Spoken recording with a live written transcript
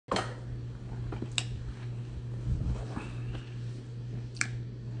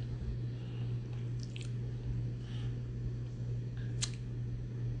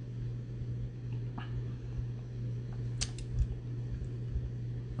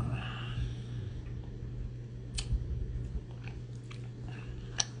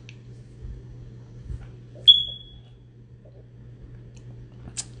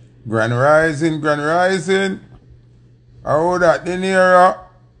Grand Rising, Grand Rising. How that the nearer?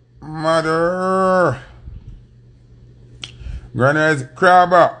 Mother. Grand Rising,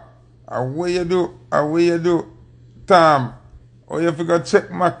 Crabber. How you do? How you do? Tom. Oh, you forgot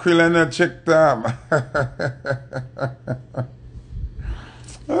check mackerel and not check Tom.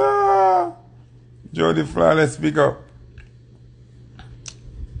 Jody Flawless, big up.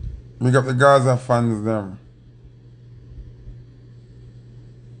 Big up the Gaza fans, them.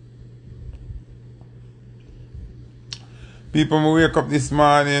 People, me wake up this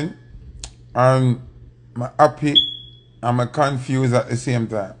morning and I'm happy and I'm confused at the same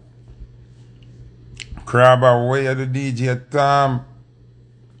time. Crabber, where you the DJ Tom?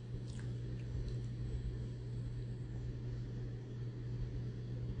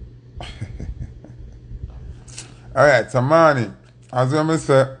 Alright, so morning, as I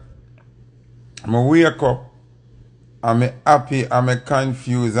say, I wake up and I'm happy and I'm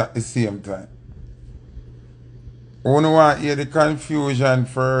confused at the same time. I don't want to hear the confusion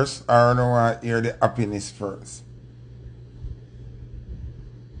first, or I don't want to hear the happiness first.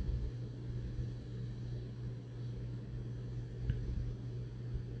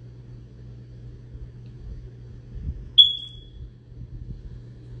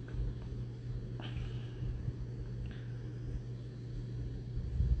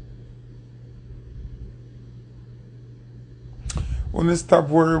 When you stop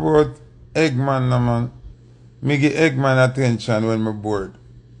worrying about Eggman, no, man. Me give Eggman attention when I'm bored.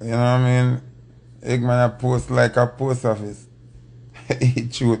 You know what I mean? Eggman a post like a post office. He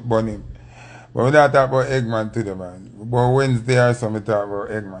shoot burn him. But we don't talk about Eggman today, man. But Wednesday or something talk about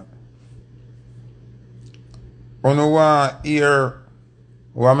Eggman. I don't want to hear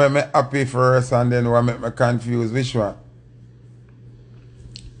what make me happy first and then what make me confused. Which one?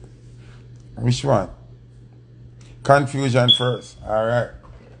 Which one? Confusion first. Alright.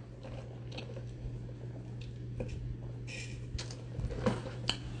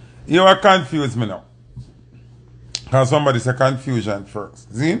 You are confused me now. Because somebody say confusion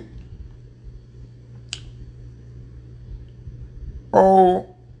first. See?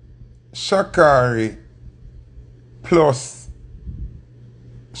 Oh, Shakari plus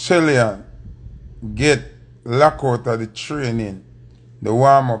Shelly get locked out of the training, the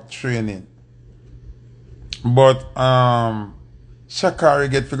warm-up training. But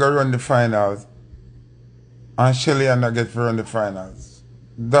Shakari get to go run the finals and Shelly not get to run the finals.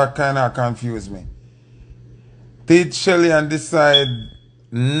 That kind of confused me. Did Shelly decide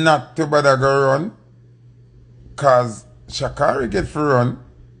not to bother go run? Cause Shakari get to run.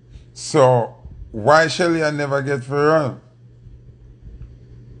 So why Shelly never get to run?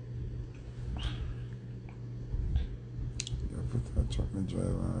 I truck me driver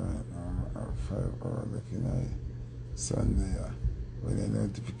right now. I have 5 hours looking at Sunday. When the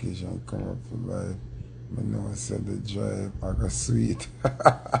notification come up for live, I know I said the drive, I got sweet.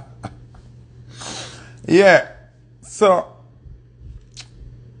 Yeah. So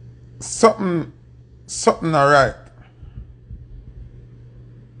something alright.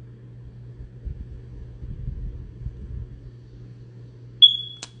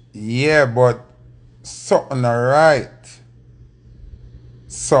 Yeah, but something alright.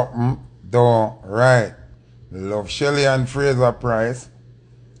 Something don't right. Love Shelly and Frazer Price.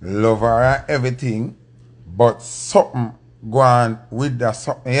 Love her and everything. But something go on with that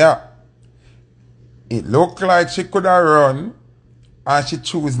something here. It looked like she could have run and she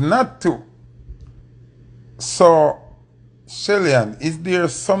chose not to. So, Shelly, is there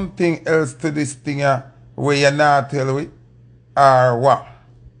something else to this thing here where you're not tell me? Or what?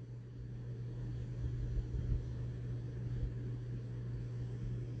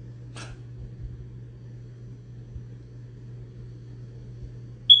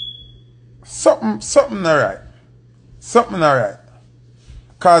 Something alright. Something alright.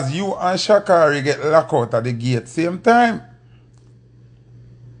 Cause you and Shakari get locked out at the gate same time.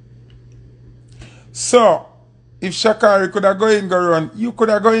 So, if Shakari could have go in go run, you could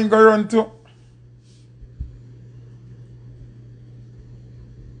have go in go run too.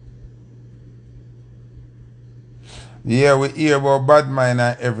 Yeah, we hear about bad mind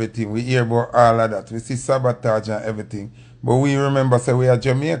and everything. We hear about all of that. We see sabotage and everything. But we remember say we are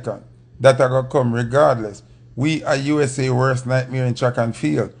Jamaican. That are going to come regardless. We are USA worst nightmare in track and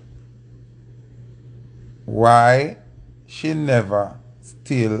field. Why she never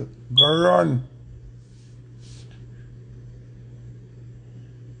still go run?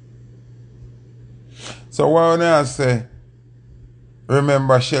 So why when I say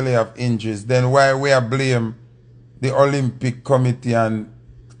remember Shelly have injuries, then why we are blame the Olympic Committee and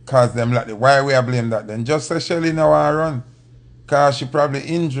cause them like that? Why we are blame that then? Just say Shelly now want run. Because she probably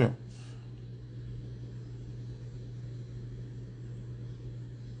injured.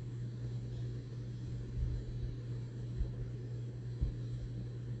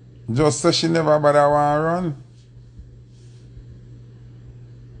 Just so she never bother want to run.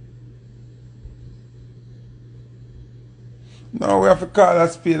 No, we have to call a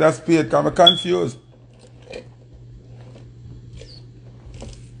spade because I'm confused.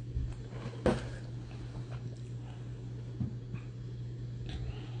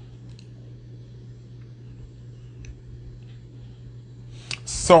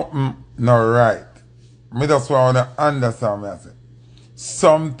 Something not right. Me just want to understand what I say.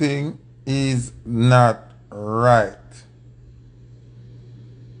 Something is not right.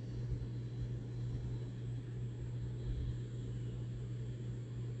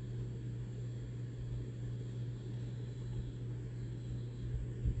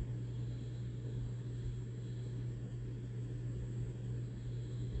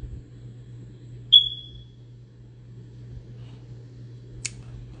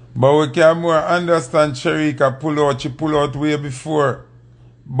 But we can more understand Sherika pull out. She pull out way before.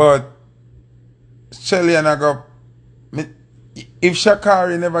 But Shelly and I go, if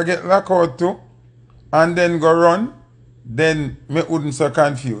Shakari never get locked out too, and then go run, then me wouldn't so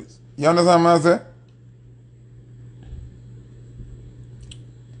confused. You understand what I say?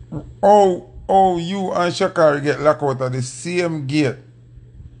 Oh, you and Shakari get locked out at the same gate.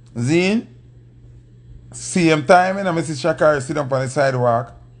 Zine? Same time, and I see Shakari sit up on the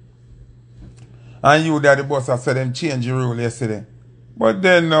sidewalk. And you that the boss I said them change the rule yesterday. But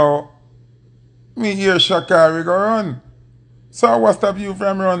then now, me hear Shakari go run. So what stop you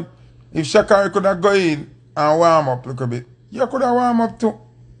from run? If Shakari could have go in and warm up a little bit, you could have warm up too.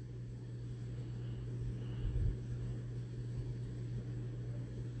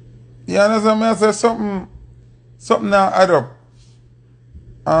 You understand me? I say something now add up.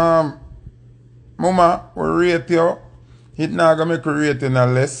 Mama, we rate you. It not gonna make we rate you no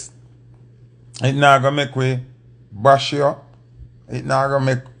less. It not gonna make we bash you. It not gonna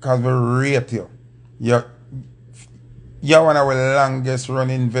make cause we rate you. You're one of our longest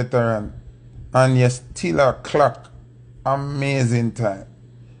running veteran. And you still a clock. Amazing time.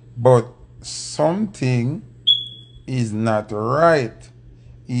 But something is not right.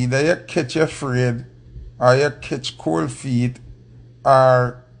 Either you catch afraid, or you catch cold feet,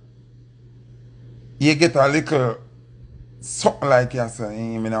 or you get a little something like you say,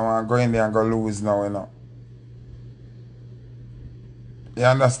 I don't want to go in there and go lose now, you know. You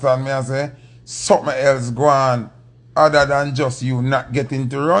understand me? I say something else go on other than just you not getting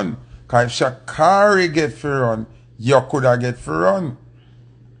to run. Because if Shakari get for run, you could have get for run.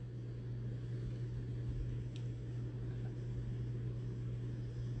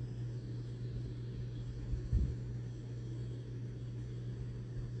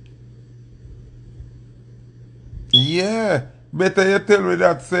 Yeah, better you tell me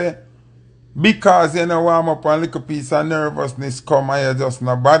that say, because you know warm up and little piece of nervousness come and you just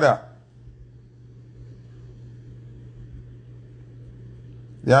no bother.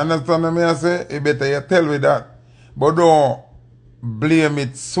 You understand me I say? You better you tell me that. But don't blame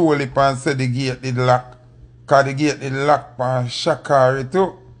it solely upon say the gate did lock. Because the gate did lock upon Shakari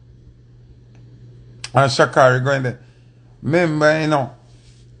too. And Shakari going there. Remember, you know,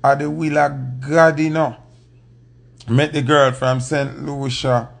 at the will of God, you know. Met the girl from St.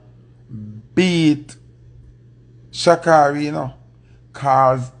 Lucia beat Shakari, you know.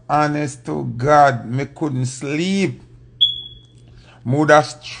 Cause honest to God, me couldn't sleep. Woulda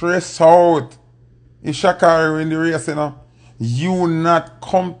stress out. If Shakari win the race, you know, you not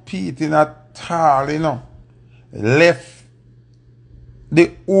competing at all, you know. Left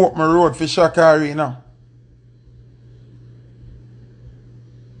the open road for Shakari, you know.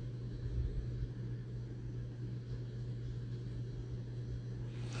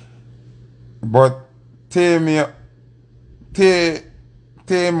 But tell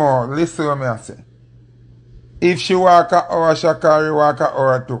more, listen what me I say. If she walk a hour, Shakari walk a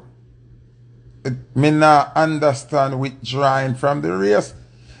hour too. Me not understand withdrawing from the race.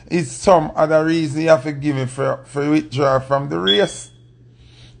 It's some other reason you have to give me for withdraw from the race.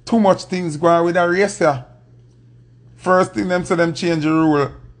 Too much things going on with the race here. First thing them say them change the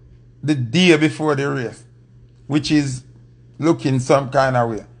rule the day before the race. Which is looking some kind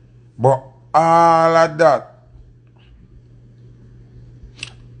of way. But all of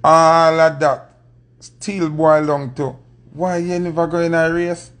that still boil down to why you never go in a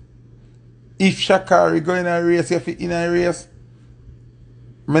race? If Shakari go in a race, you fit in a race.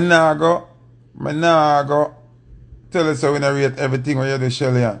 Me nah go tell us how we rate everything when you do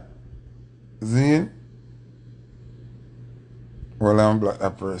Shelly. Zine? Well, I'm block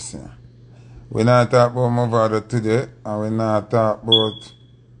that person. We not talk about Movado today, and we not talk about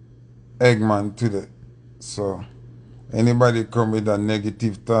Eggman today. So, anybody come with a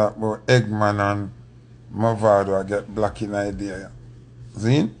negative talk about Eggman and Movado, I get blocking idea.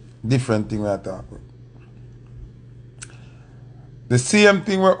 See? Different thing we are talking about. The same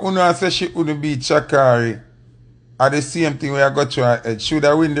thing where Uno say she wouldn't beat Shakari, are the same thing where I got to her head. Should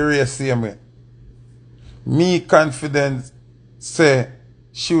I win the race same way? Me confident say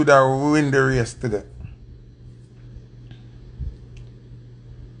should I win the race today.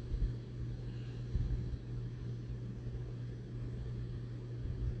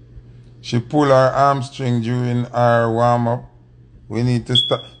 She pull her hamstring during her warm-up. We need to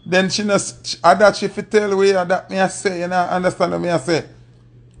stop. Then she not, that she fi tell we that me I say, you know, understand what me I say.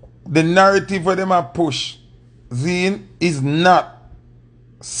 The narrative where them a push, Zine, is not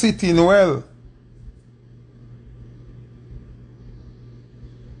sitting well.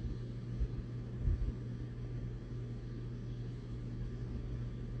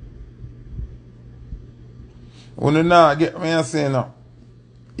 You know, get me I say now.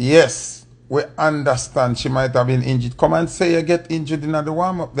 Yes, we understand she might have been injured. Come and say you get injured in the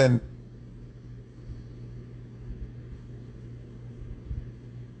warm-up then.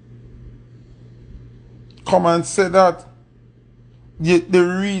 Come and say that. The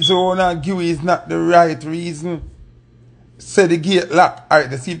reason I want to give is not the right reason. Say the gate lock. Alright,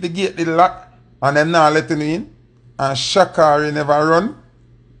 they see if the gate is locked and them not letting you in and Shakari never run,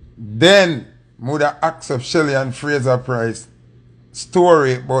 then would have accept Shelly and Frazer price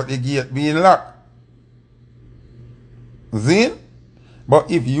story about the gate being locked. Zine? But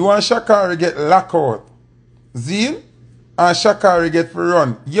if you and Shakari get locked out, Zine, and Shakari get for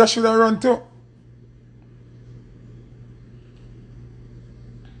run, you should have run too.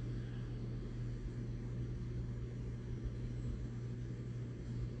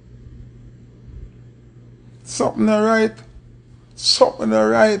 Something alright. Something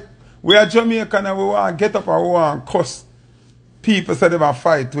alright. We are Jamaican and we want to get up and we want to cuss. People say they want to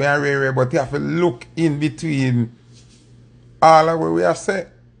fight to and rare, but you have to look in between all of what we are saying.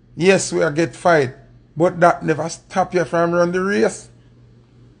 Yes, we are get fight, but that never stop you from run the race.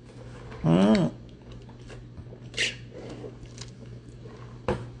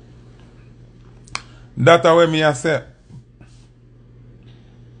 That's what me I say.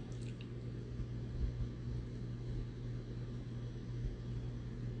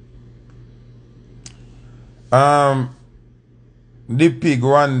 The pig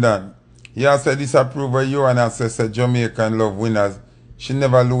Rwandan. You say disapprove of you and I say Jamaican love winners. She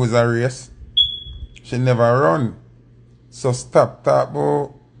never lose a race. She never run. So stop talk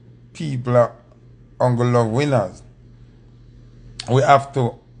about people are gonna love winners. We have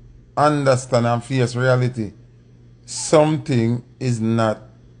to understand and face reality. Something is not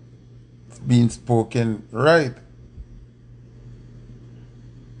being spoken right.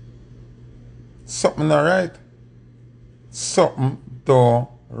 Something not right. Something don't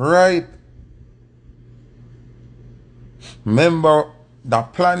right. Remember the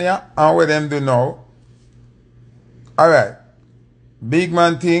plan here and what them do now. Alright. Big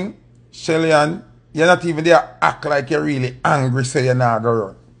man thing, Shelly Ann, you're not even there act like you're really angry say you're not gonna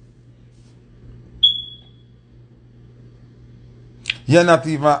run. You're not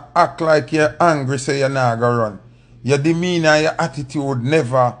even act like you're angry say you're not gonna run. Your demeanor, your attitude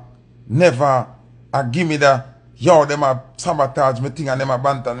never give me the yo, them a sabotage me thing and them a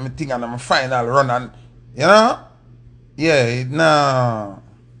banter me thing and them a final run and you know? Yeah,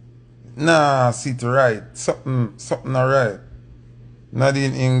 nah, sit right. Something alright. Not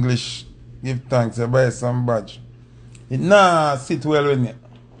in English, give thanks, you buy some badge. Nah, sit well with me.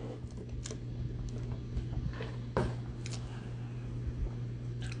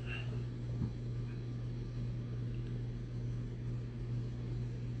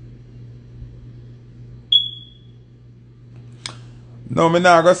 No, me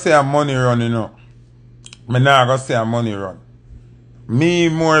not gonna say a money run, you know. Me not gonna say a money run. Me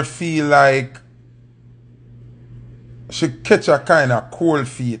more feel like she catch a kind of cold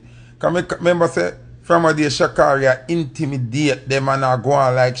feet. Cause me remember say from a day Shakari intimidate them and I go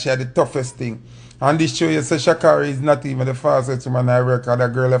on like she had the toughest thing. And this show you say Shakari is not even the fastest woman I work with. A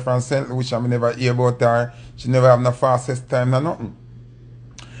girl from St. Louis, I never hear about her. She never have no fastest time or nothing.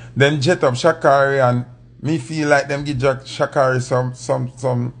 Then jet up Shakari and me feel like them give Shakari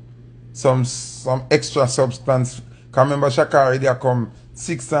some extra substance. Cause remember Shakari they come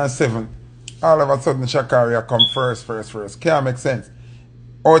 6 and 7. All of a sudden Shakari come first. Can't make sense.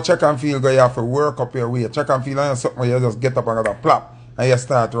 Or check and feel go you have to work up your way. Check and feel like something where you just get up and go plop and you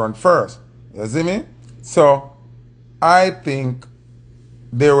start to run first. You see me? So I think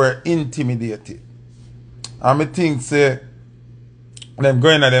they were intimidated. And I think say them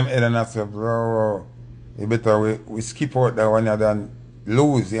going at them head and I say, bro, you better we skip out that one than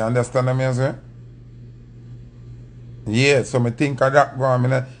lose. You understand what I say? Yeah, so I think of that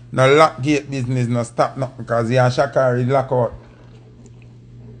going. No lock gate business, no stop nothing because he and Shakari lock out.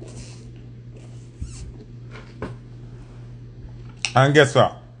 And guess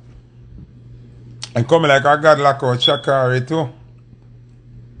what? And come like I God lock out Shakari too.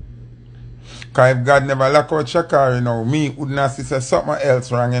 Because if God never lock out Shakari now, me wouldn't have to say something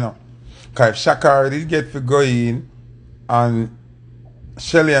else wrong, you know. Because if Shakari did get to go in and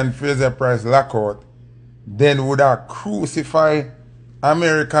Shelly and Frazer Price lock out, then would have crucify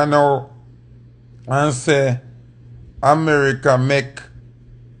America now and say America make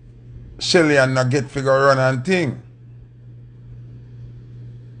Shelly and not get figure run and thing.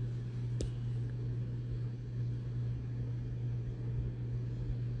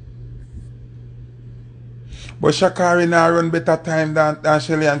 But Shakari now run better time than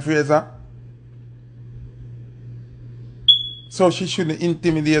Shelly and Frazer. So she shouldn't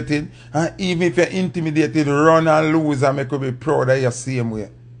intimidate it. And even if you're intimidated, run and lose and make you be proud of your same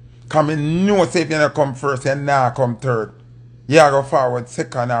way. Because I know say if you don't come first, you not come third. You go forward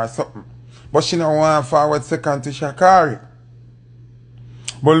second or something. But she don't want forward second to Shakari.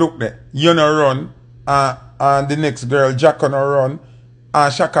 But look there, you no run and the next girl, Jack no run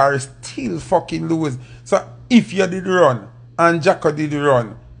and Shakari still fucking lose. So if you did run and Jacko did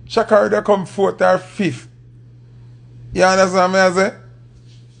run, Shakari they come fourth or fifth. You understand me I say?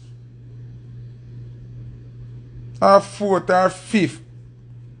 Or fourth or fifth.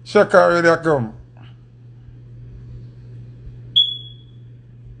 Shakari they come.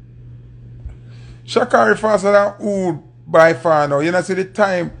 Shakari faster than who by far now. You know see the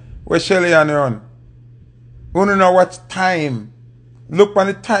time where Shelly and run. You don't know what time. Look on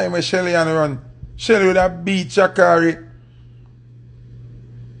the time where Shelly and run. Shelly would have beat Shakari.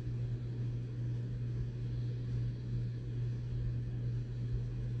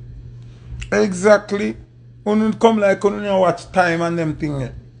 Exactly. You don't come like you don't know what time and them things.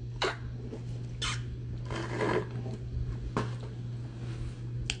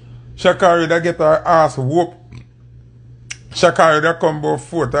 Shakari that get her ass whooped. Shakari that come about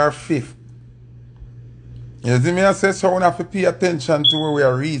fourth or fifth. You see me I say so we have to pay attention to where we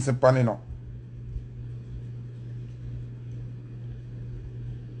are reason upon you know.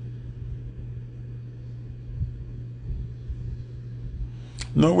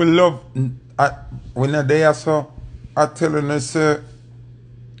 No, we love when you're there so I tell you say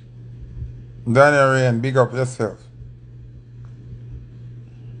Daniel Rain, big up yourself.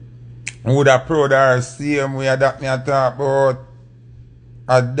 Would have proud her same way that me a talk about.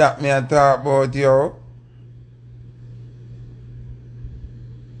 That me a talk about yo.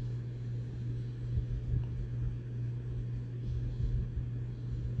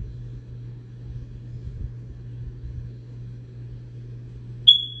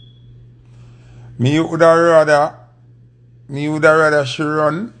 Me would have rather she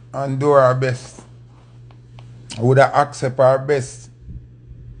run and do her best. I would have accept her best.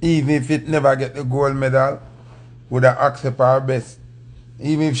 Even if it never get the gold medal, would have accept her best.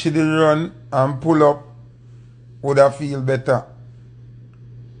 Even if she did run and pull up, would have feel better.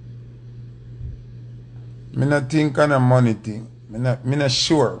 Me not think on a money thing. Me not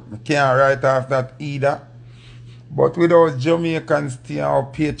sure. Me can't write off that either. But without Jamaicans thing how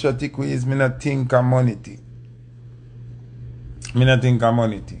patriotic we is, me not think of money thing. Me not think of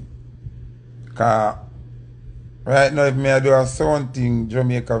money thing. Cause right now if me do a sound thing,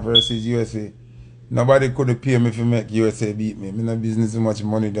 Jamaica versus USA, nobody could pay me to make USA beat me. Me no business how much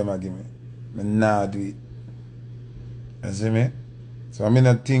money them a give me. Me nah do it. You see me? So me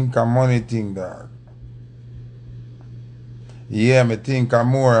not think of money thing, dog. Yeah, me think of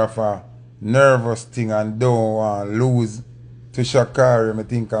more of a nervous thing and don't want to lose to Shakari. I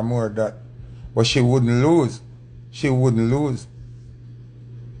think of more of that. But she wouldn't lose. She wouldn't lose.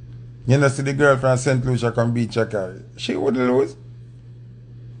 You know, see the girl from St. Lucia can beat Shakari. She wouldn't lose.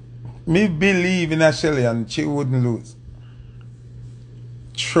 Me believe in a Shelly and she wouldn't lose.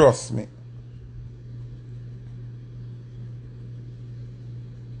 Trust me.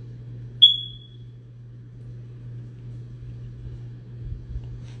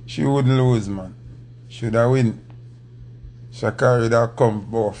 She wouldn't lose, man. Should have win. Shakari would have come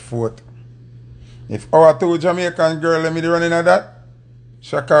about fourth. If our two Jamaican girl let me running at that,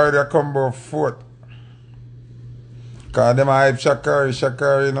 Shakari would have come about fourth. Because them hype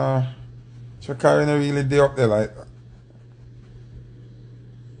Shakari no. Shakari no really day up there like that.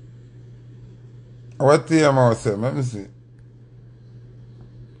 What do you say? Let me see.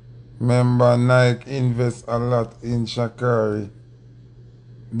 Remember, Nike invest a lot in Sha'Carri.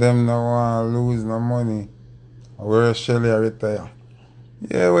 Them no want to lose no money. Where Shelly retire.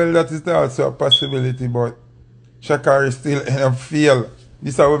 Yeah, well, that is also a possibility, but Sha'Carri still end up fail.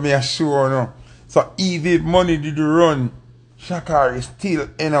 This is what me assure now. So even if money did run, Sha'Carri still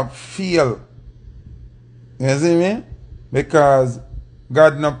end up fail. You see me? Because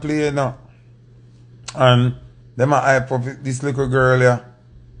God not play now. And them are hype of this little girl here.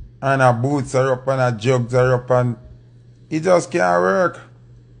 And her boots are up and her jugs are up and it just can't work.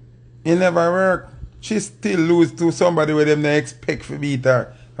 It never work. She still lose to somebody where them they expect to beat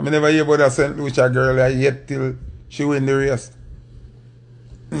her. I mean, never hear about that St. Lucia girl yet till she win the race.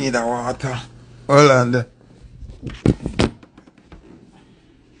 Need a water. Hold on there.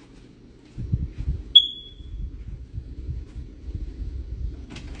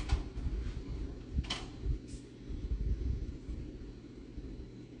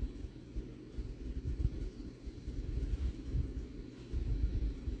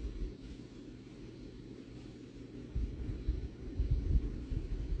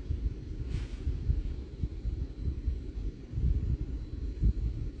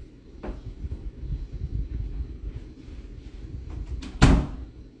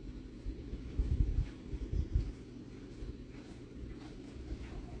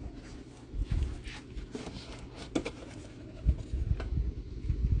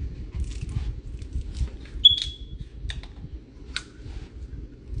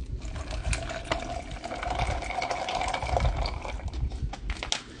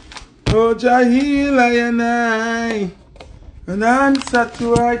 Oh, Jahil, I an answer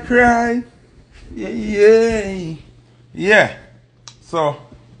to I cry. Yeah. So,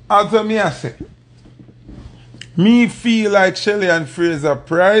 as me I say, me feel like Shelly and Frazer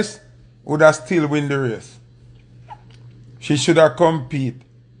Price would have still win the race. She should have compete.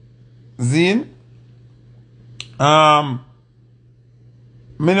 Zin, me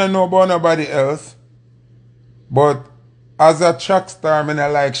don't know about nobody else, but as a track star, me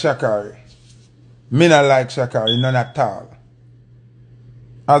not like Sha'Carri. Me not like Sha'Carri, none at all.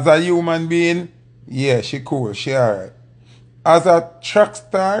 As a human being, yeah, she cool, she alright. As a track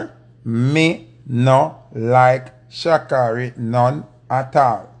star, me no like Sha'Carri, none at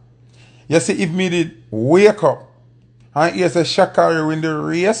all. You see, if me did wake up and hear say Sha'Carri win the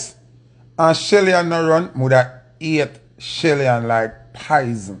race and Shelly and no run, would have ate Shelly and like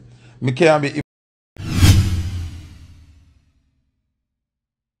poison. Me can't be